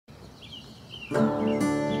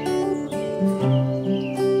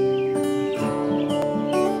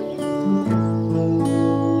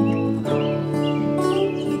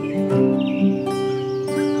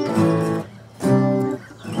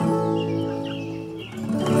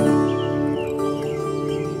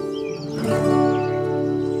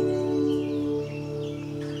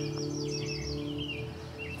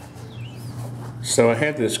So I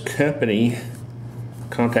had this company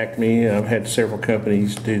contact me. I've had several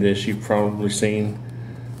companies do this. You've probably seen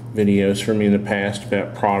videos from me in the past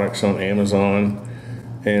about products on Amazon.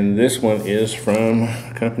 And this one is from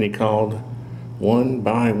a company called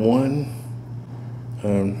 1byone.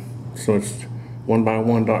 So it's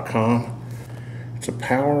 1byone.com. It's a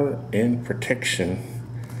power and protection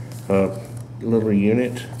little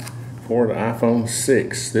unit for the iPhone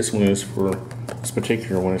 6. This one is for, this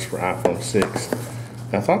particular one is for iPhone 6.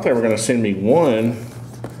 I thought they were going to send me one,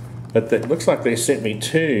 but it looks like they sent me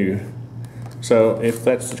two. So if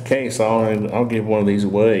that's the case, I'll give one of these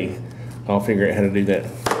away. I'll figure out how to do that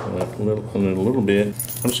in a little bit.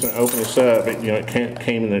 I'm just going to open this up. It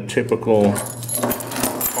came in the typical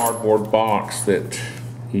cardboard box that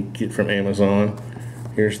you get from Amazon.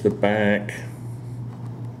 Here's the back.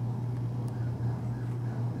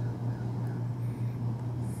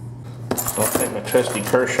 I'll take my trusty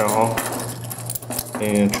Kershaw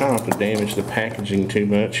and try not to damage the packaging too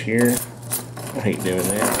much here. I hate doing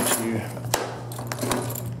that, don't you?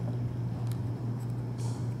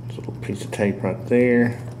 There's a little piece of tape right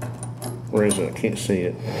there. Where is it? I can't see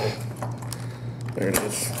it. There it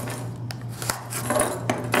is.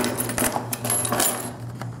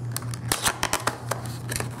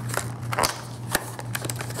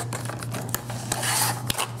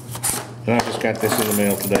 And I just got this in the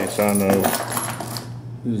mail today, so I know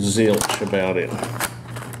zilch about it.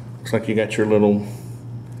 Looks like you got your little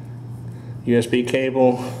USB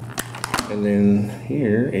cable, and then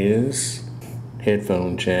here is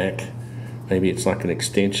headphone jack. Maybe it's like an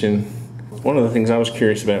extension. One of the things I was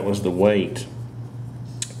curious about was the weight,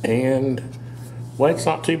 and weight's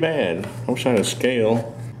not too bad. I wish I had a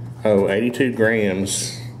scale. Oh, 82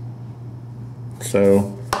 grams,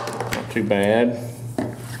 so not too bad.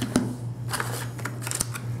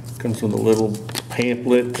 Comes with a little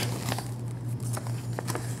pamphlet.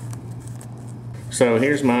 So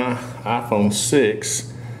here's my iPhone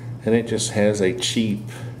 6, and it just has a cheap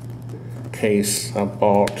case I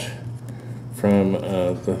bought from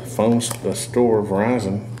the store,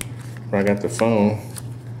 Verizon, where I got the phone.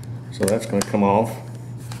 So that's going to come off.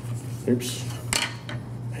 Oops.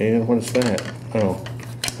 And what is that? Oh,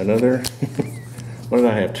 another. What did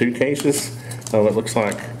I have? Two cases? Oh, it looks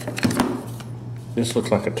like, this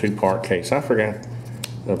looks like a two-part case. I forgot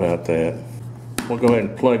about that. We'll go ahead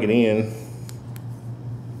and plug it in.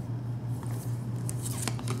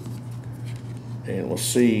 And we'll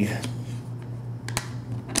see.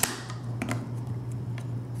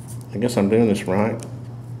 I guess I'm doing this right.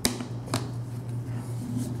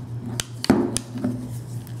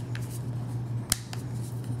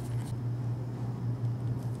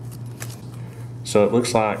 So it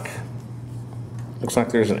looks like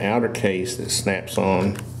there's an outer case that snaps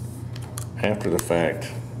on after the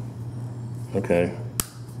fact. Okay.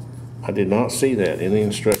 I did not see that in the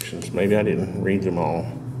instructions. Maybe I didn't read them all.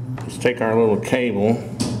 Let's take our little cable.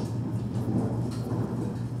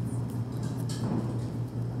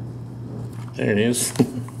 There it is.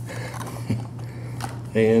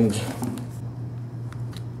 and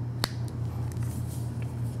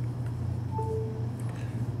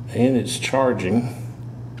it's charging.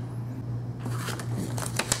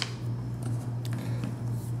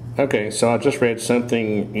 Okay, so I just read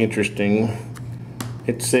something interesting.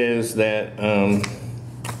 It says that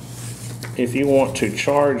if you want to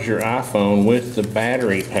charge your iPhone with the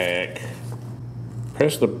battery pack,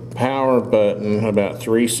 press the power button about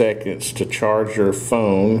 3 seconds to charge your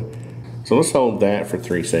phone. So let's hold that for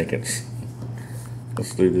 3 seconds.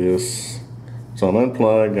 Let's do this. So I'm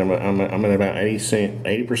unplugged. I'm at about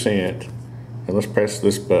 80%. And let's press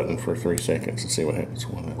this button for 3 seconds and see what happens.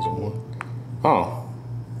 Oh.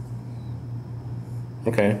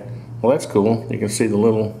 Okay. Well, that's cool. You can see the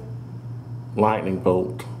little lightning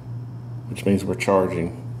bolt, which means we're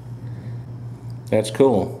charging. That's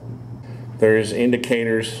cool. There's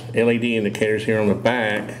indicators, LED indicators here on the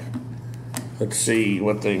back. Let's see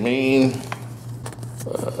what they mean.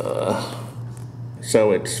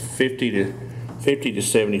 So it's 50 to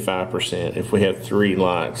 75% if we have 3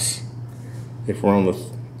 lights. If we're on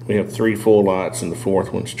we have 3 full lights and the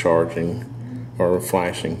 4th one's charging or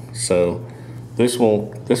flashing. So this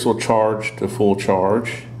will charge to full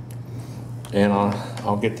charge, and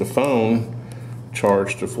I'll get the phone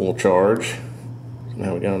charged to full charge. So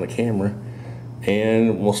now we got on the camera,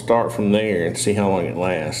 and we'll start from there and see how long it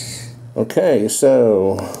lasts. Okay,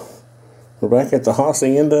 so we're back at the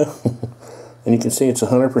hacienda, and you can see it's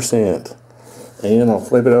 100%. And I'll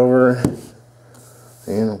flip it over,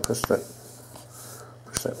 and I'll push that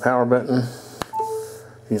power button.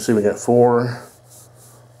 You can see we got four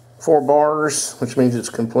bars, which means it's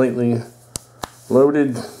completely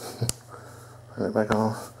loaded. Turn it back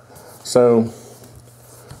on. So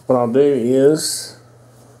what I'll do is,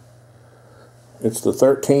 it's the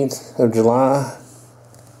 13th of July,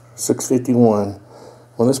 6:51.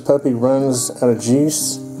 When this puppy runs out of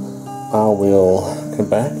juice, I will come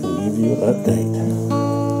back and give you an update.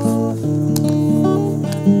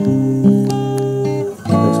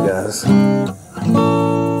 Thanks, guys.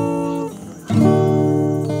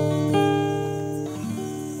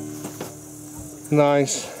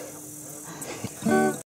 Nice.